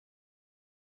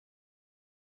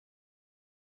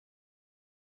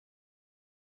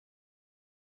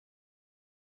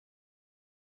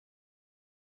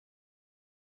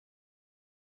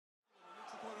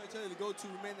tell you to go to.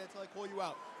 Remain there until I call you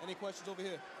out. Any questions over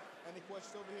here? Any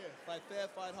questions over here? Fight fair,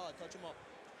 fight hard. Touch them up.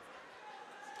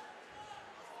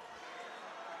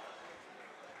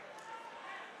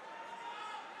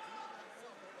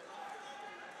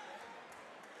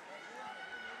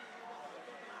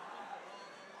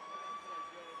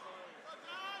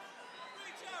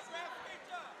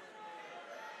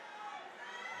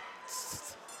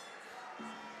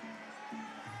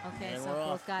 Okay, so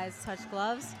both guys touch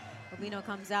gloves. Ulbino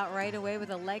comes out right away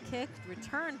with a leg kick,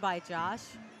 returned by Josh.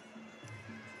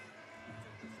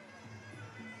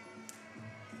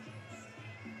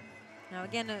 Now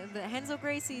again, the Renzo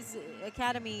Gracie's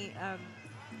Academy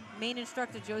main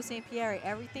instructor, Joe St. Pierre,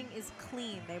 everything is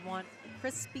clean. They want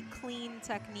crispy, clean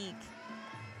technique.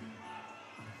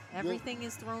 Everything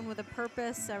is thrown with a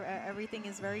purpose. Everything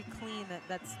is very clean.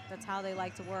 That's how they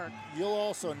like to work. You'll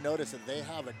also notice that they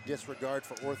have a disregard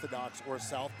for orthodox or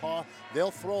southpaw.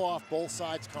 They'll throw off both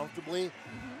sides comfortably,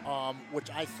 which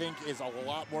I think is a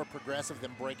lot more progressive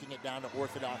than breaking it down to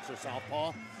orthodox or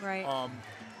southpaw. Right.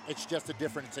 It's just a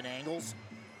difference in angles.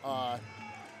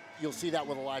 You'll see that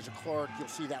with Elijah Clark. You'll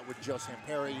see that with Joe St.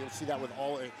 Pierre. You'll see that with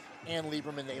Ann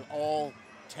Lieberman. They all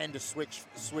tend to switch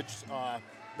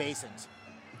basins.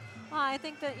 Well, I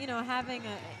think that, you know, having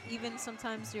even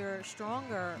sometimes your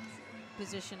stronger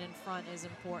position in front is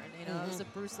important. You know, it's a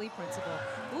Bruce Lee principle.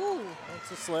 Ooh.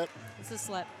 It's a slip. It's a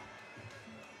slip.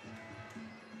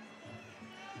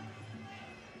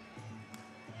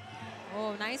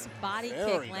 Oh, nice body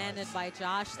kick landed by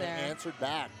Josh there. And answered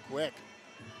back quick.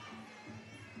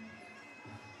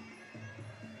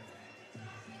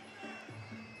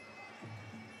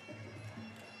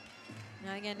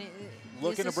 Now again,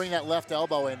 looking to bring that left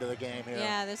elbow into the game here.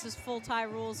 Yeah, this is full Thai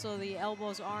rules, so the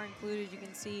elbows are included. You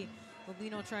can see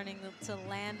Ulbino trying to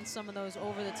land some of those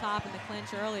over the top in the clinch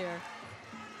earlier.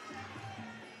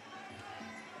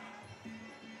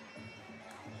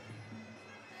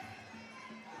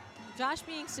 Josh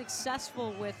being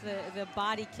successful with the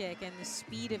body kick and the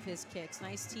speed of his kicks.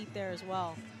 Nice teep there as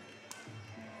well.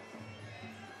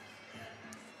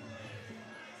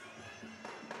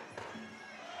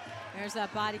 There's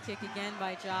that body kick again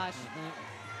by Josh.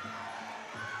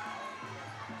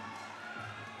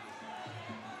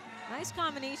 Nice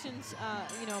combinations,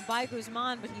 you know, by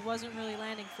Guzman, but he wasn't really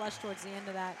landing flush towards the end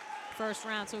of that first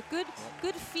round. So good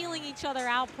feeling each other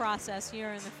out process here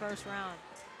in the first round.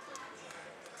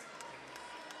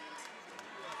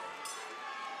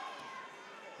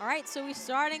 All right, so we're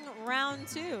starting round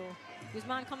two.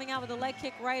 Guzman coming out with a leg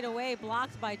kick right away,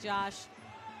 blocked by Josh.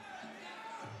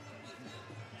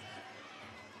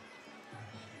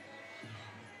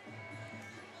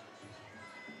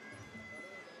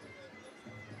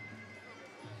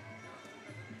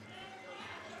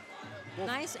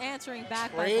 Nice answering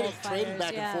back by both fighters. Trading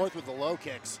back and forth with the low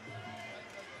kicks.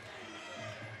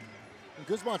 And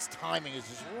Guzman's timing is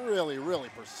just really, really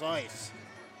precise.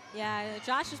 Yeah,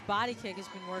 Josh's body kick has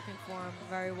been working for him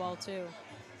very well, too.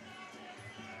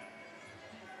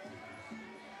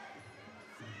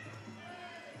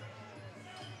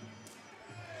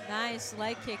 Nice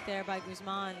leg kick there by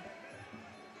Guzman.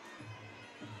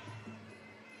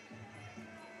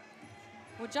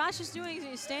 What Josh is doing is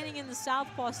he's standing in the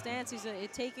southpaw stance. He's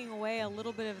taking away a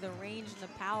little bit of the range and the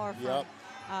power from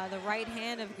the right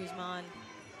hand of Guzman.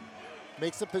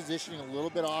 Makes the positioning a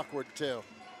little bit awkward, too.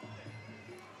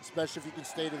 Especially if you can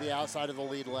stay to the outside of the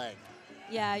lead leg.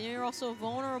 Yeah, you're also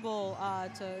vulnerable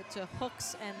to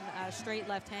hooks and straight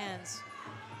left hands.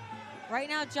 Right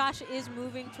now, Josh is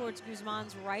moving towards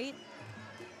Guzman's right.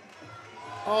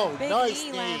 Oh, Big nice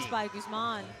knee lands by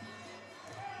Guzman.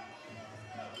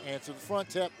 Answer the front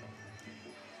tip.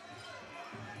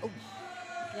 Oh.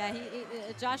 Yeah,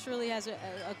 Josh really has a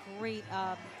great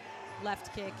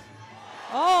left kick.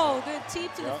 Oh, good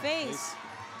teep to the face.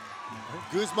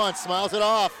 Guzman smiles it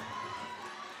off.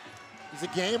 He's a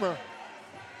gamer.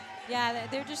 Yeah,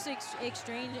 they're just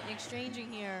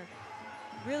exchanging here.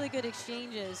 Really good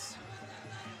exchanges.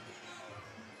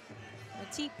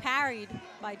 A teep parried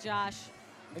by Josh.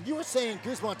 And you were saying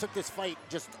Guzman took this fight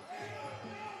just...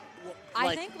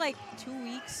 I think like 2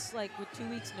 weeks, like with 2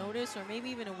 weeks notice, or maybe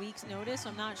even a week's notice.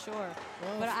 I'm not sure.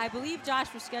 But I believe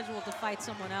Josh was scheduled to fight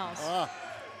someone else.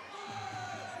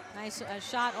 Nice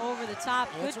shot over the top.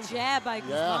 Good jab by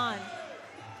Guzman.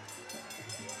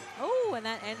 Oh, and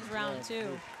that ends round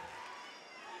two.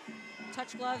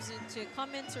 Touch gloves to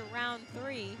come into round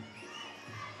three.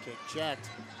 Kick checked.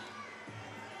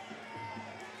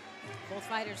 Both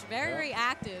fighters very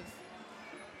active.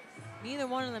 Neither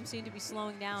one of them seem to be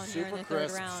slowing down here in the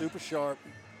third round. Super sharp.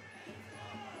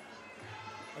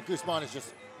 And Guzman is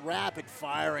just rapid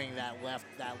firing that left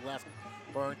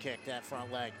Burn kick, that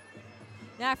front leg.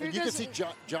 Now, if And you can see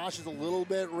Josh is a little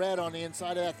bit red on the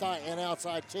inside of that thigh and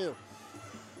outside too.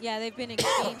 Yeah, they've been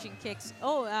exchanging kicks.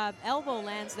 Oh, elbow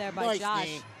lands there by Nice Josh.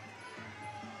 knee.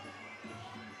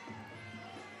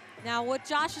 Now, what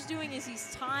Josh is doing is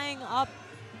he's tying up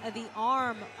the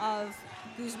arm of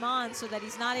Guzman so that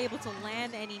he's not able to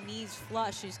land any knees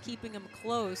flush. He's keeping him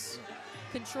close.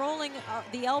 Controlling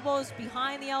the elbows,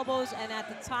 behind the elbows, and at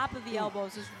the top of the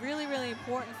elbows is really, really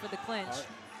important for the clinch.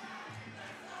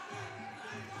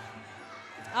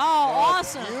 Oh,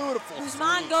 awesome. Beautiful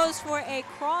Guzman sweep. goes for a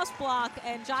cross block,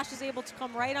 and Josh is able to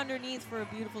come right underneath for a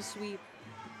beautiful sweep.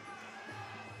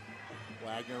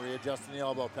 Wagner readjusting the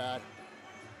elbow pad.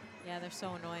 Yeah, they're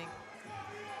so annoying.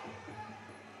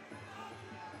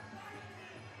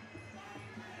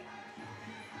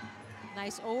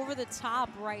 Nice over-the-top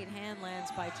right hand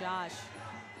lands by Josh.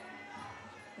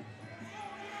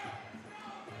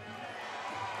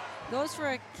 Goes for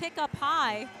a kick up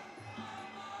high.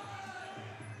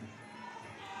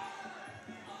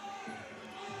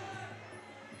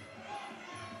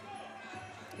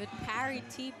 Good parry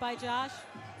teep by Josh.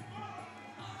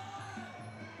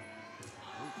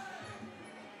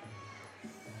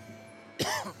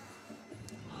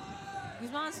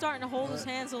 Guzman's starting to hold his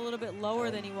hands a little bit lower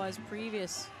than he was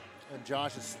previous. And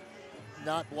Josh is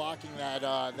not blocking that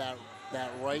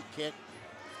that right kick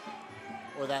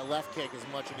or that left kick as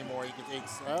much anymore. He can take.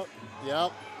 Oh,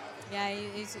 yep. Yeah,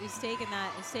 he's taken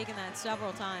that. He's taken that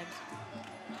several times.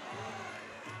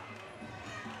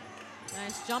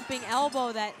 Nice jumping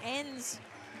elbow that ends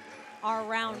our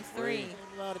round three. Same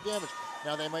amount of damage.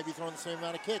 Now they might be throwing the same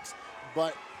amount of kicks,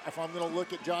 but if I'm going to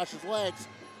look at Josh's legs,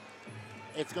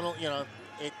 it's going to,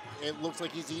 it looks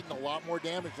like he's eating a lot more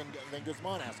damage than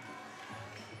Guzman has.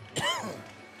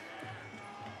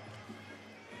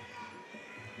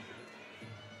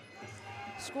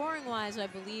 Scoring-wise, I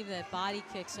believe that body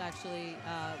kicks actually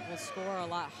will score a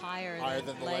lot higher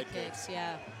than the leg kicks.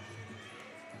 Yeah.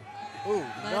 Ooh,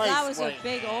 But nice. that was right. a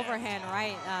big overhand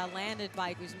right landed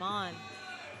by Guzman.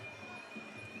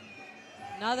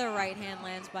 Another right hand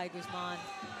lands by Guzman.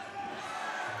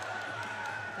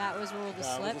 That was ruled a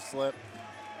slip. That was a slip.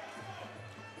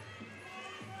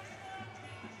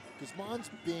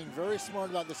 Guzman's being very smart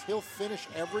about this. He'll finish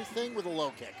everything with a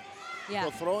low kick. Yeah.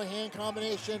 He'll throw a hand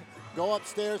combination, go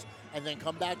upstairs, and then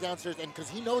come back downstairs, and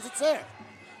because he knows it's there.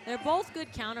 They're both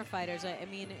good counter fighters. I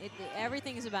mean,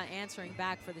 everything is about answering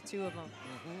back for the two of them.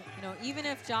 You know, even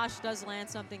if Josh does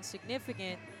land something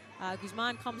significant,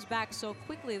 Guzman comes back so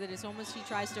quickly that it's almost he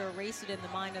tries to erase it in the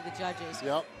mind of the judges.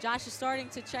 Yep. Josh is starting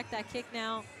to check that kick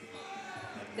now.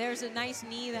 There's a nice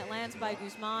knee that lands by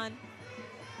Guzman.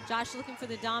 Josh looking for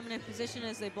the dominant position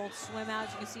as they both swim out.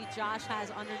 You can see Josh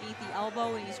has underneath the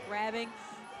elbow and he's grabbing.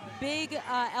 Big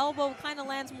elbow kind of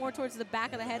lands more towards the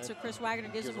back of the head, so Chris Wagner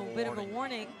gives him a bit of a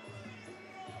warning.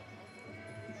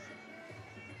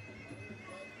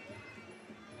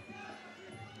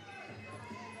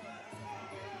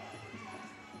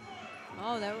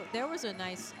 Oh, there was a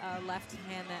nice left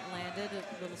hand that landed,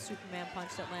 a little Superman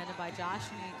punch that landed by Josh,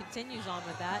 and he continues on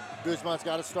with that. Guzman's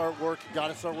got to start working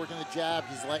the jab.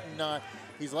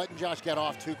 He's letting Josh get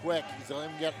off too quick. He's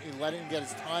letting him get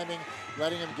his timing,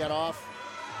 letting him get off.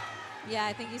 Yeah,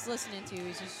 I think he's listening to you.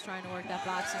 He's just trying to work that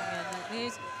boxing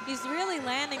in. He's really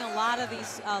landing a lot of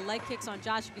these leg kicks on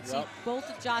Josh. You can see both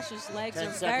of Josh's legs are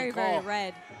very, very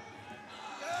red.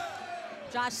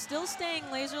 Josh still staying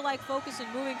laser-like focus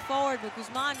and moving forward, but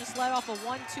Guzman just let off a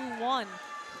 1-2-1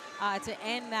 to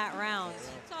end that round. It's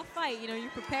a tough fight. You know, you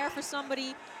prepare for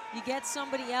somebody, you get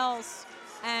somebody else,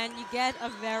 and you get a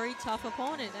very tough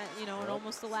opponent, in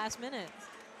almost the last minute.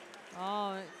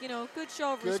 Oh, good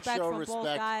show of respect from both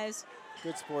guys.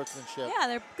 Good sportsmanship. Yeah,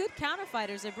 they're good counter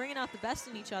fighters. They're bringing out the best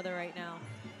in each other right now.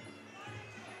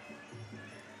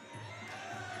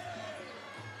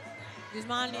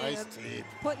 Guzman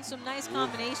putting some nice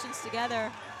combinations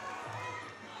together.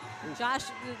 Josh,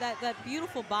 that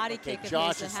beautiful body kick.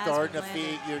 Josh is starting to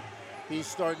feel. He's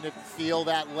starting to feel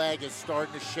that leg is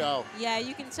starting to show. Yeah,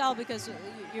 you can tell because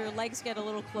your legs get a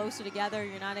little closer together.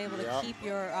 You're not able to keep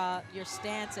your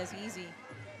stance as easy.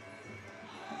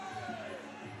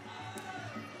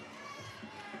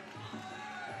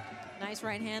 Nice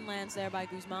right hand lands there by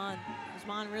Guzman.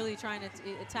 Guzman really trying to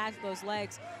attach those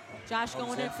legs. Josh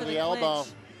going in for the elbow.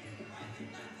 clinch.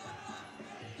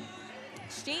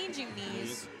 Exchanging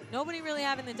knees. Nobody really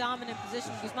having the dominant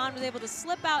position. Guzman was able to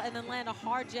slip out and then land a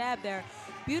hard jab there.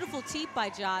 Beautiful teep by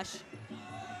Josh.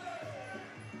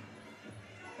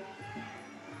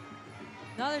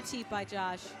 Another teep by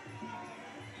Josh.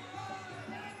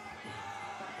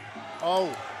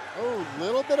 Oh, Oh,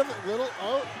 little bit of a little.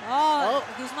 Oh,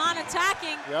 Guzman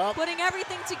attacking, Yep. putting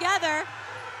everything together.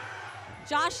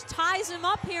 Josh ties him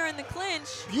up here in the clinch.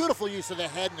 Beautiful use of the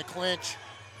head in the clinch.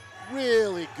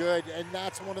 Really good, and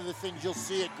that's one of the things you'll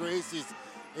see at Gracie's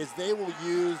is they will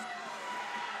use.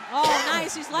 Oh,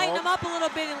 nice. He's lighting him up a little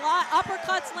bit.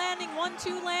 Uppercuts landing,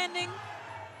 1-2 landing.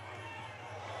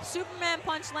 Superman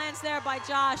punch lands there by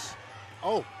Josh.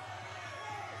 Oh,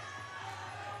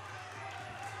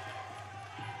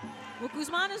 What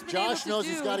Guzman has been Josh able knows to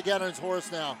do. he's got to get on his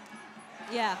horse now.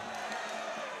 Yeah.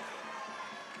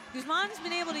 Guzman's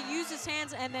been able to use his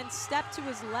hands and then step to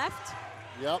his left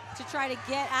Yep. to try to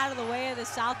get out of the way of the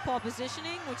southpaw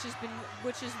positioning,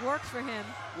 which has worked for him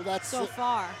Well, that's so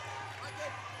far.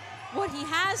 What he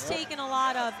has taken a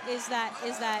lot of is that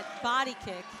body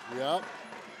kick. Yep.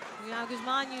 Now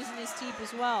Guzman using his teep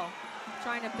as well,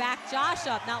 trying to back Josh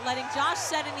up, not letting Josh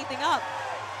set anything up.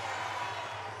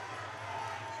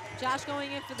 Josh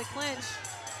going in for the clinch.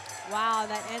 Wow,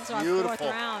 that ends our fourth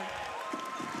round.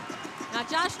 Now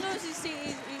Josh knows he's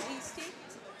taking.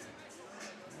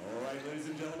 All right, ladies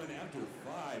and gentlemen, after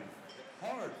 5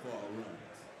 hard-fought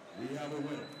rounds, we have a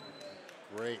winner.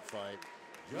 Great fight.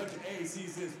 Judge A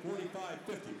sees this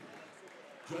 45-50.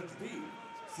 Judge B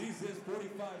sees this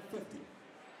 45-50.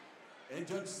 And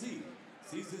Judge C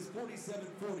sees this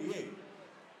 47-48.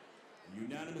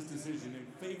 Unanimous decision in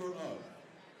favor of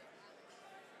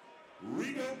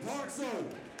Rigo Parkso,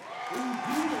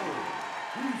 Ulbino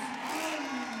Guzman.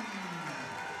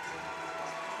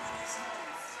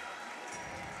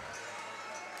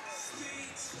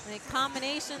 The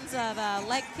combinations of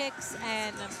leg kicks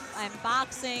and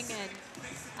boxing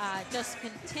and just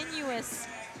continuous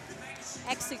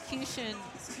execution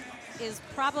is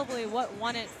probably what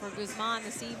won it for Guzman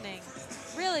this evening.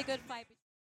 Really good fight.